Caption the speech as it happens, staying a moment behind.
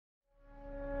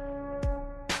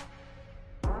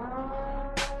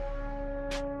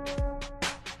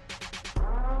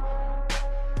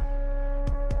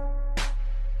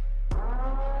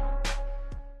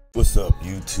What's up,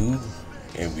 YouTube?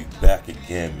 And we back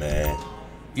again, man.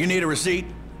 You need a receipt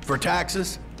for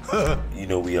taxes? You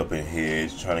know, we up in here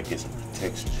trying to get some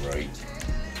protection right.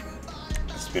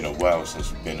 It's been a while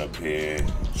since we've been up here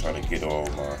trying to get all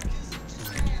my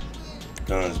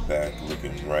guns back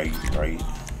looking right.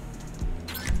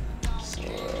 So,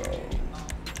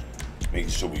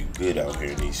 making sure we good out here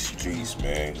in these streets,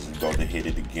 man. 'Cause we about to hit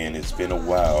it again. It's been a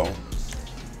while,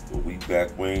 but we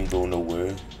back. We ain't going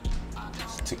nowhere.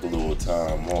 Just took a little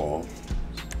time off.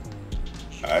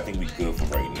 I think we good for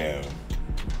right now.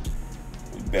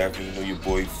 We back, and you know your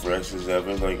boy fresh as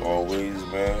ever, like always,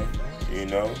 man. You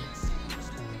know.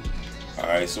 All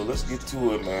right, so let's get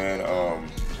to it, man.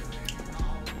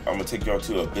 I'm gonna take y'all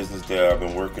to a business that I've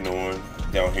been working on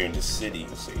down here in the city.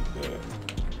 Let's say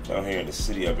down here in the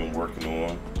city, I've been working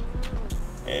on,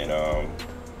 and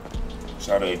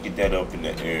try to get that up in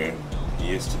the air.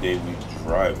 Yesterday we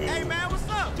driving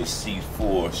the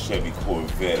C4 Chevy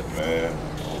Corvette, man.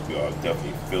 Hope y'all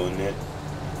definitely feeling it.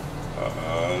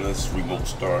 Let's remote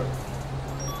start.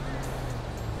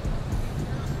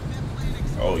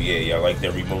 Oh yeah, y'all like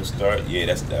that remote start? Yeah,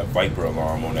 that's that Viper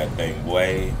alarm on that thing,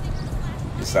 boy.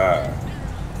 It's alright.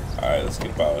 Alright, let's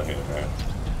get out of here, man.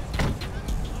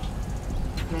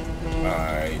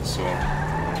 Alright, so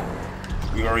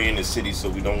we already in the city, so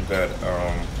we don't got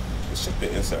let's check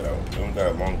the inside out. We don't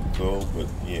got long to go, but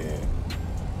yeah,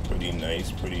 pretty nice.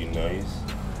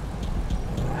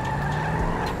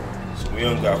 So we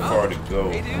don't got far to go.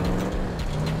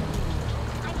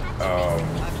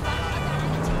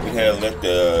 We had to let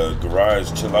the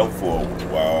garage chill out for a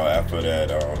while after that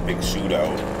big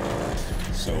shootout.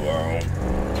 So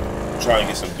trying to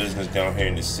get some business down here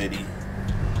in the city,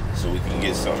 so we can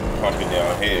get something pumping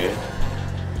down here.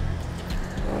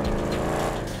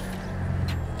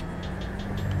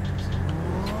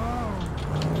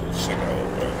 Check out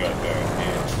what I got down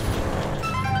here.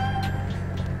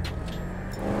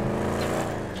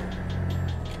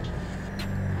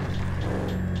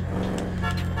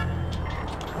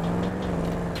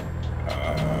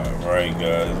 Alright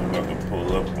guys, we're about to pull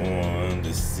up on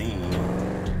the scene.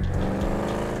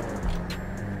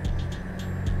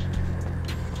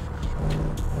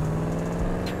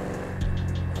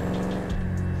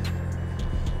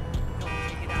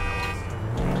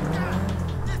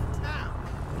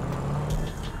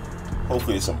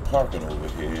 Hopefully there's some parking over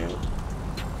here.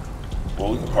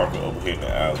 Well, we can park it over here in the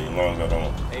alley as long as I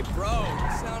don't. Hey bro, you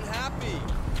sound happy.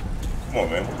 Come on,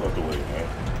 man, move out the way, man.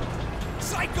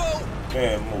 Psycho!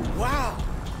 Man, move. Wow,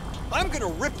 I'm gonna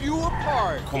rip you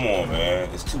apart. Come on, man.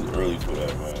 It's too early for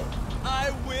that, man.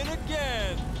 I win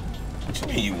again. What you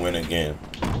mean you win again?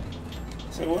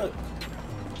 Say what?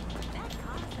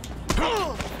 Come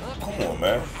on,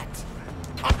 man.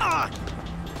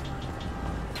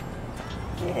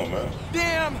 Come on, man.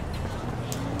 Damn!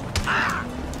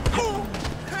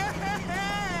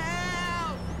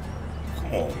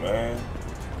 Come on, man.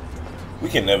 We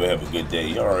can never have a good day.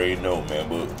 You already know, man.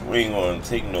 But we ain't gonna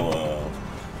take no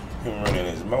him running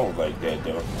his mouth like that,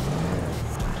 though.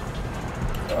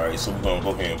 All right, so we're gonna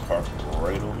go ahead and park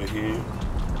right over here.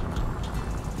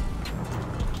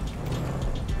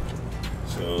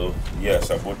 So yes,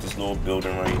 I bought this little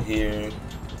building right here.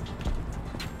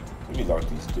 Let me lock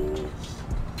these doors.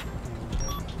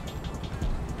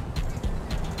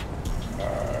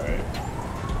 Alright.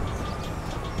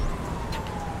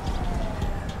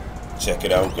 Check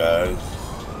it out, guys.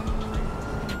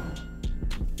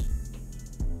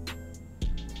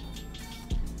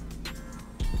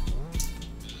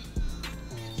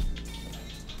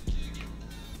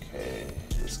 Okay,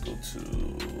 let's go to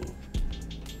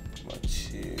my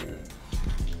chair.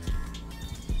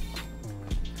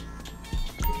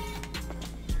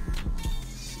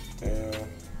 Sit down.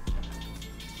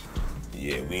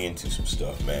 Yeah, we into some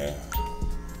stuff, man.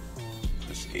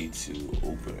 Press A to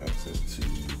open access to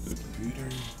the computer.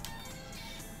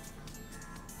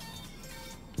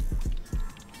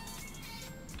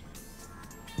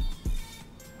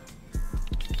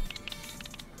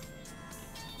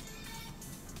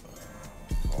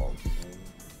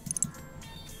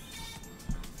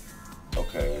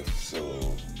 Okay,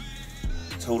 so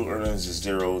total earnings is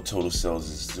 0, total sales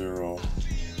is 0.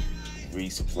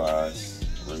 Read supplies,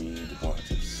 read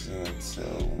 100%,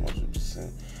 sell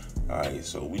 100%. Alright,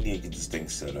 so we need to get this thing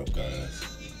set up, guys.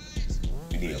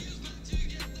 We need a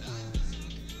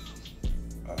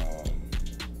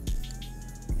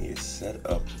set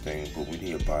up thing, but we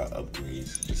need to buy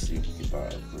upgrades. Let's see if we can buy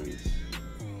upgrades.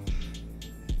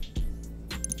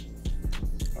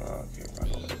 Can't buy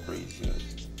no upgrades yet.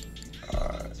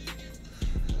 Alright.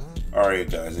 Alright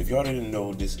guys, if y'all didn't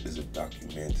know, this is a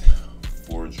document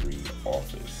forgery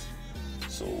office.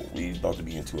 So we about to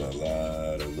be into a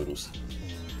lot of little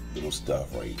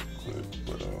stuff right quick,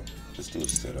 but let's do a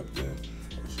setup then.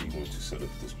 So you want to set up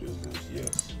this business?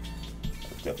 Yes,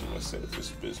 I definitely want to set up this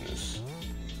business.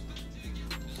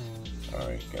 All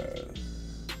right, guys.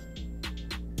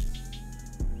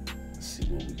 Let's see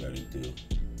what we gotta do.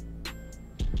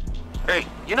 Hey,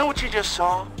 you know what you just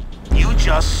saw? You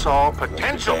just saw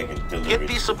potential. Get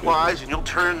these supplies and you'll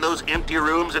turn those empty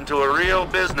rooms into a real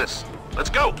business. Let's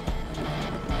go.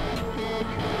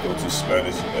 Go to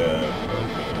Spanish.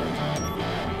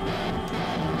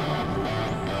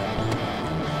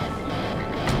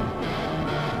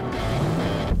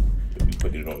 We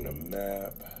put it on the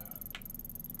map.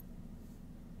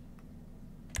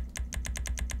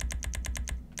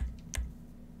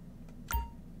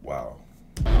 Wow.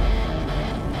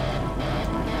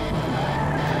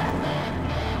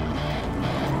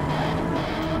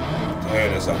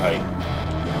 Man, that's a hike.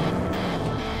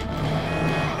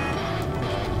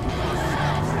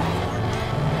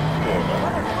 Come on, man.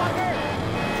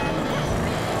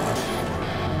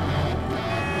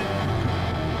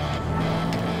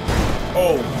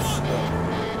 Oh, snap.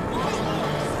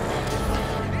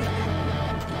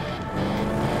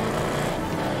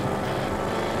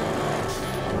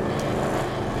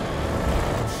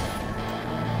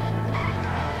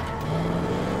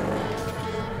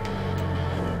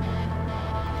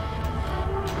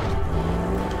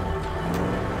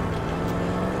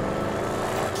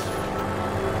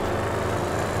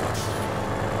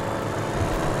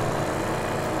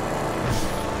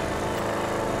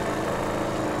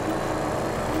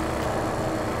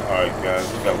 Alright guys,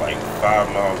 we got like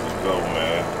 5 miles to go,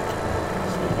 man.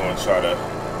 So we're gonna try to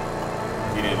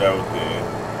get it out there.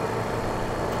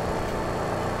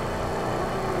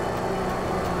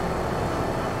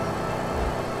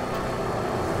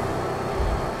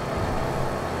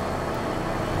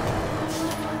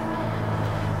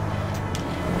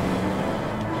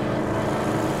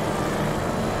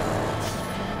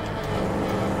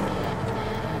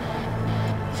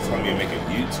 It's telling me to make a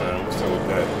U-turn. What's up with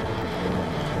that?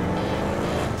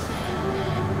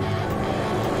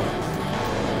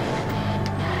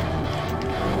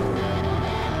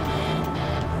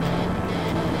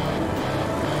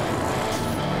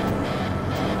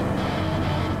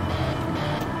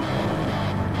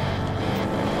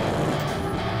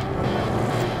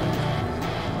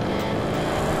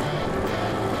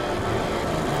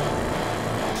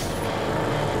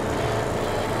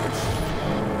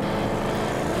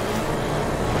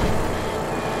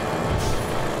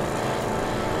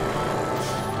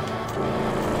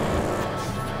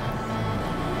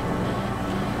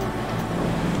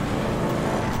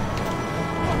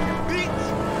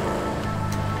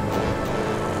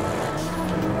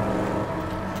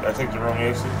 Did I take the wrong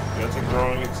exit? Did I take the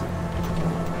wrong exit?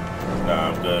 Nah,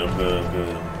 I'm good, I'm good, I'm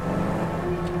good.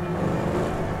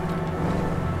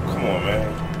 Come on, man.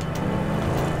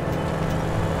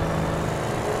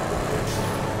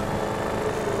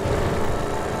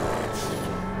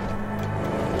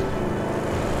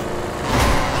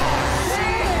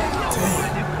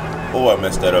 Damn. Oh, I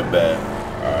messed that up bad.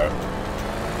 Alright.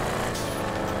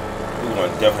 We're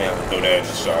gonna definitely have to throw that in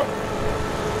the shop.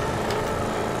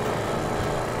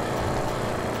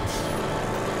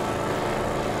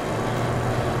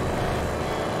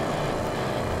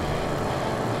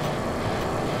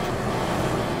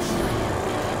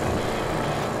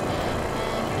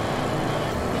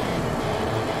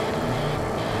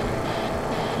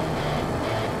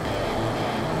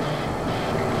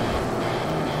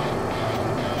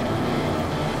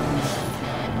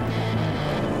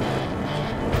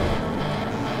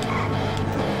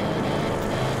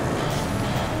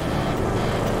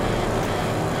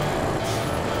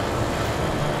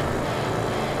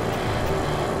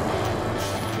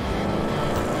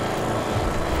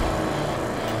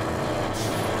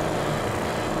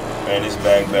 Man, this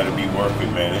bag better be worth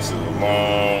it, man. This is a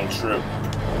long trip.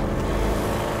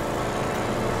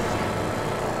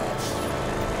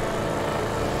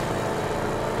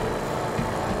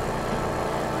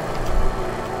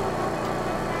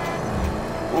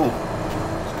 Ooh.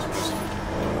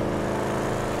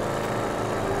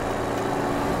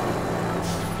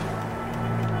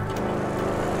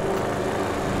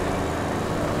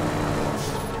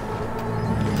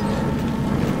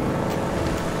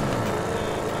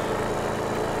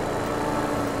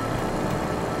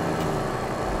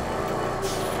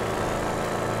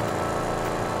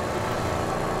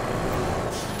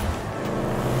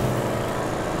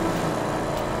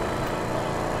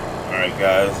 Alright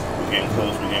guys, we're getting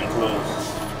close, we're getting close.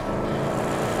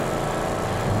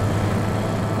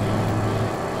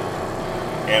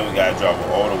 And we gotta drive it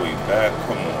all the way back.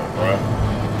 Come on, bruh.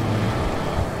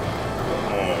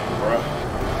 Come on, bruh.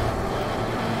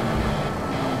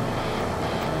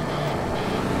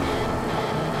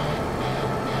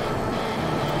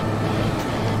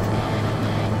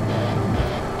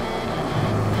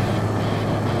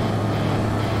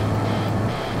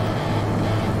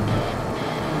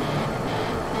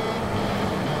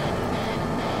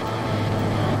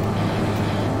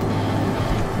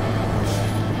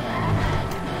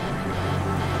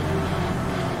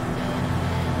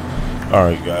 All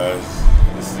right, guys.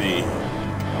 Let's see.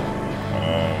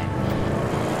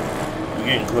 We're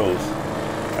getting close.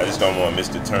 I just don't want to miss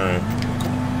the turn.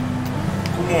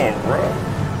 Come on, bro.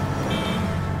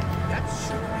 That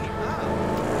shook me up.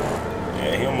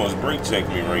 Yeah, he almost brake checked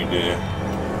me right there.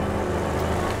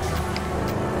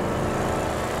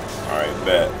 All right,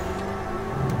 bet.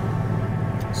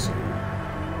 So.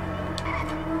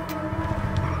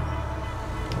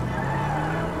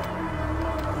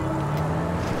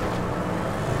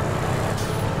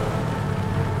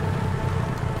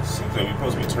 Seems like we're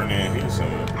supposed to be turning in here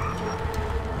somewhere.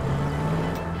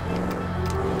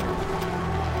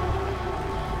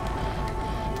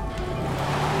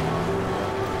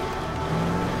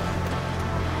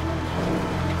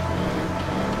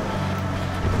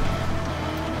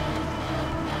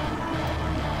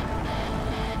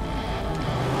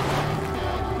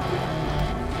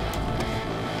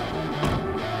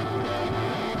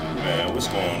 Man, what's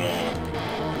going on?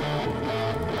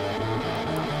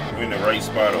 We're in the right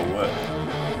spot or what?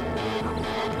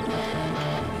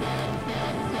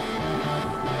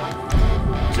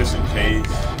 Just in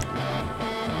case.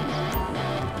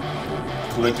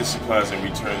 Collect the supplies and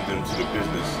return them to the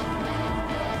business.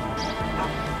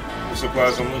 The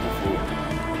supplies I'm looking for.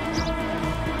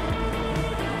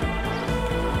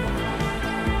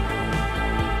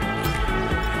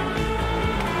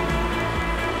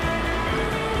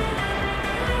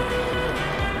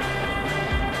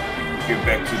 Get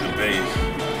back to the base.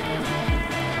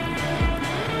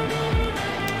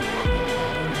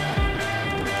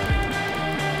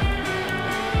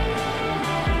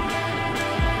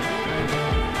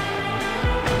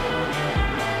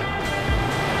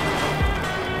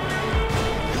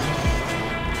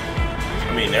 I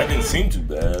mean, that didn't seem too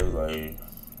bad. Like,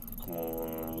 come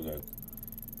on, we gotta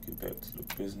get back to the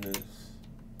business.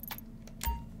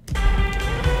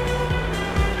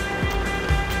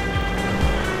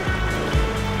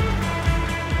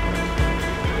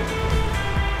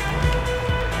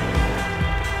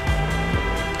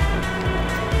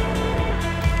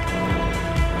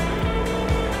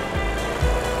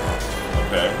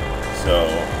 Okay, so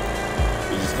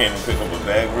we just came and pick up a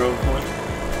bag real quick.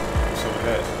 What's up with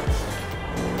that?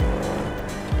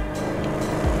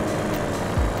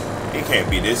 It can't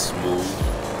be this smooth.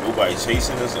 Nobody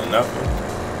chasing us or nothing.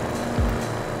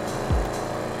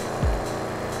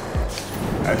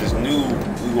 I just knew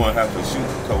we were gonna have to shoot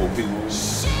a couple people.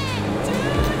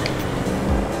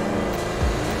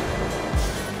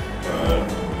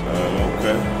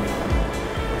 Okay.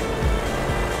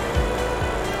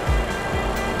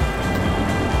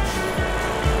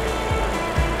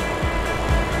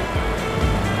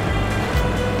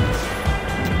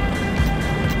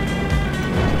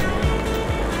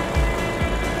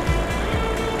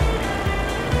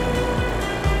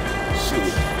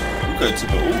 Could have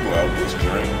took an Uber out this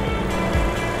drink.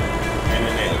 And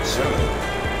then they chilling.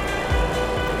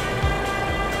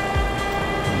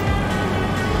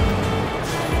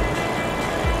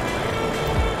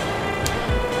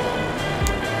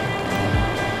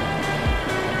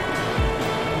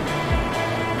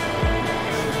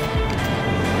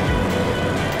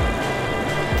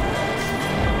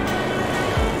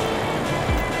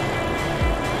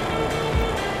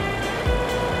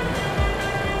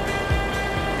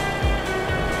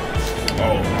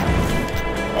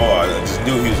 Oh, I just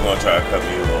knew he was gonna try to cut me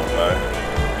off, man.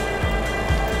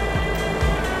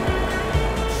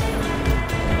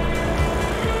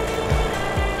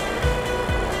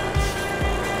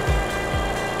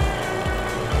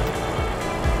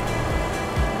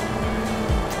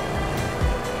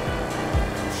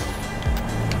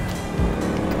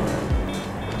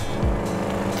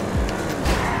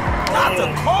 Not the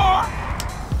car!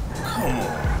 Come on,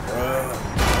 bruh.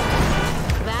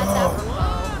 That's apropos.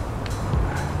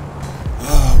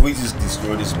 We just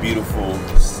destroyed this beautiful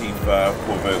C5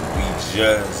 Corvette we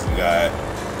just got.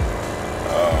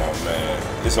 Oh man,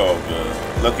 it's all good.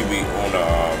 Lucky we own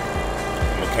a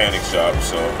mechanic shop,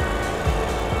 so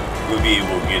we'll be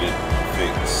able to get it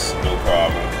fixed, no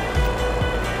problem.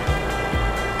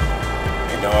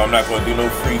 You know, I'm not gonna do no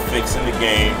free fix in the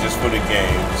game, just for the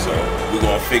game. So we're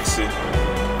gonna fix it.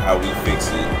 how we fix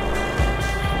it.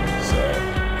 So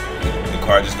the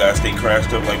car just gotta stay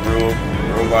crashed up like real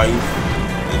life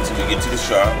until we get to the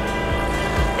shop,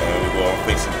 and we go and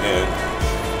fix it then.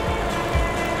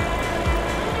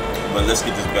 But let's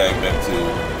get this bag back to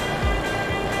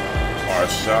our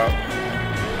shop.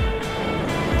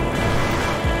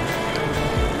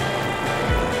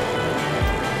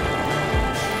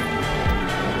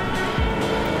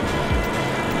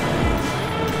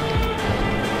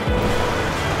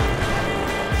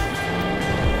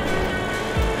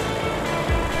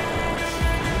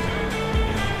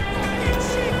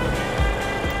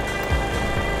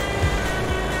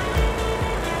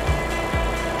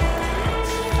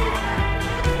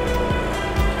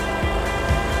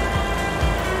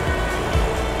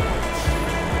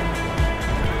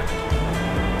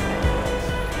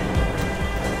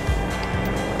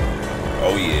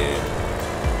 Oh yeah.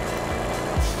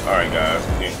 Alright guys,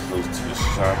 we're getting close to the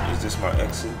shop. Is this my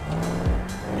exit?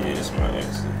 Yeah, this is my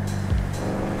exit.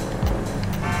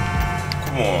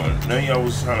 Come on. None of y'all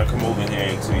was trying to come over here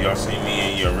until y'all see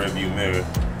me in your rearview mirror.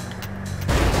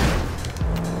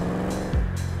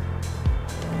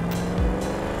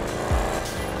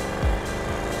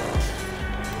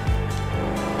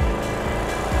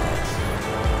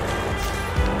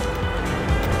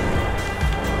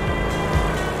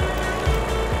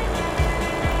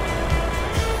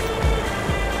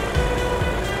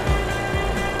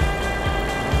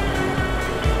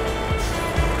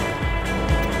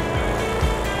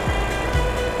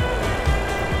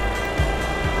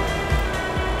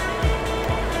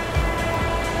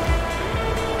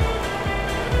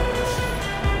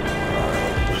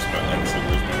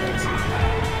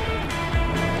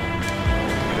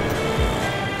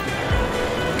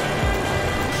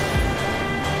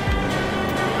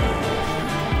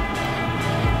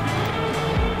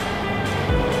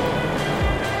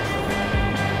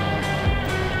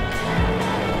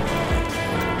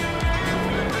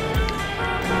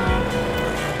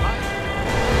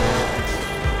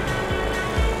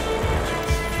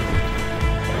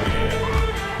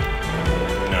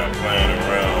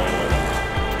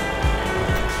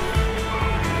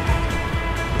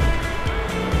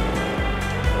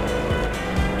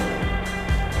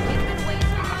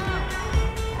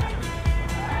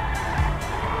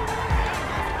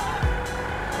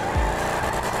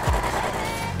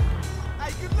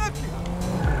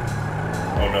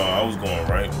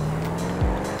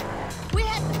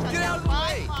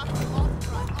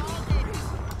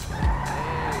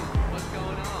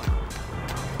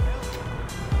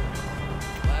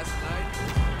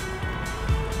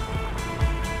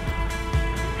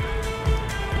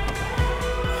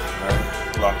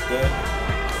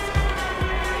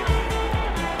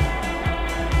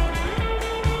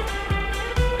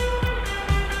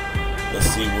 Let's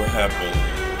see what happens.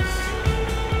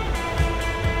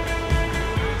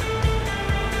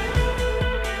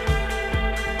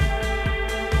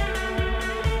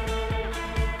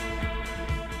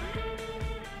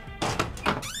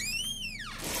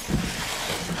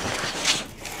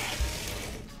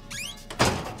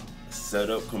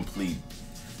 Setup complete.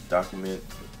 Document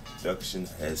production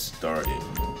has started.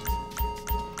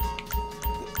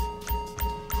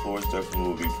 Force document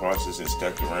will be processed and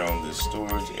stacked around the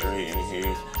storage area in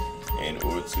here in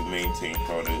order to maintain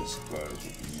product supplies will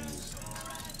be used.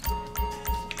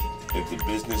 If the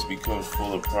business becomes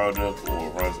full of product or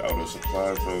runs out of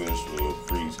supply, products will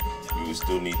freeze. You will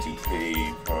still need to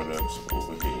pay products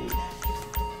overhead.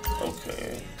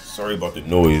 Okay. Sorry about the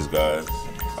noise, guys.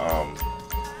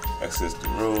 Access the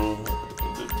road,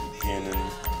 the beginning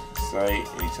site,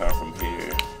 anytime from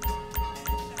here.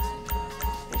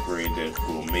 Upgrade that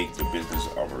will make the business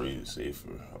operate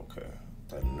safer. Okay.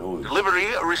 That noise. Delivery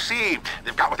received.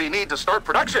 They've got what they need to start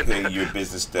production. Pay your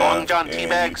business staff. Long John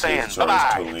Teabag saying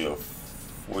bye-bye. Totally of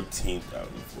 $14,000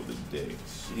 for the day.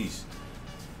 Jeez.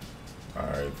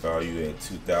 Alright, value at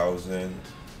 $2,000.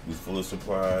 We full of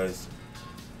supplies,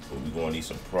 but we gonna need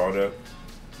some product.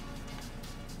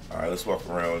 Alright, let's walk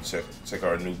around and check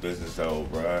our new business out,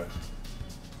 right?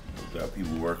 We got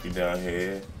people working down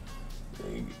here,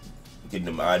 getting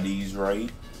them IDs right.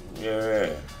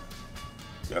 Yeah,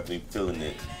 definitely feeling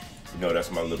it. You know,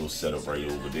 that's my little setup right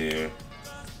over there.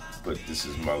 But this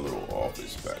is my little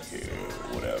office back here,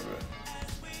 whatever.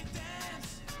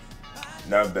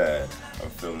 Not bad. I'm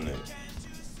feeling it.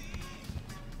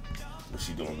 What's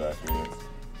she doing back here?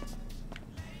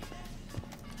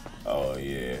 Oh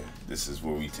yeah, this is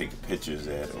where we take pictures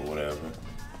at or whatever.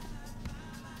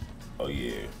 Oh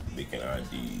yeah, making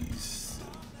IDs,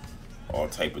 all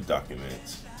type of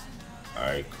documents. All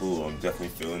right, cool. I'm definitely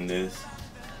feeling this.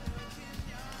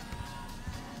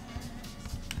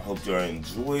 I hope y'all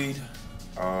enjoyed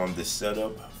the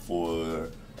setup for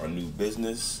our new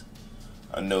business.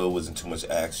 I know it wasn't too much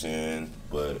action,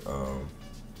 but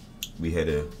we had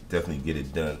to definitely get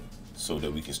it done so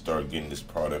that we can start getting this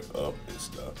product up and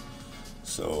stuff.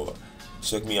 So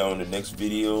check me out in the next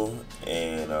video,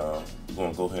 and we're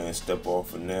gonna go ahead and step off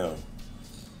for now.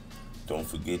 Don't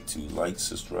forget to like,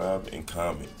 subscribe, and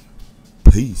comment.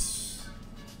 Peace.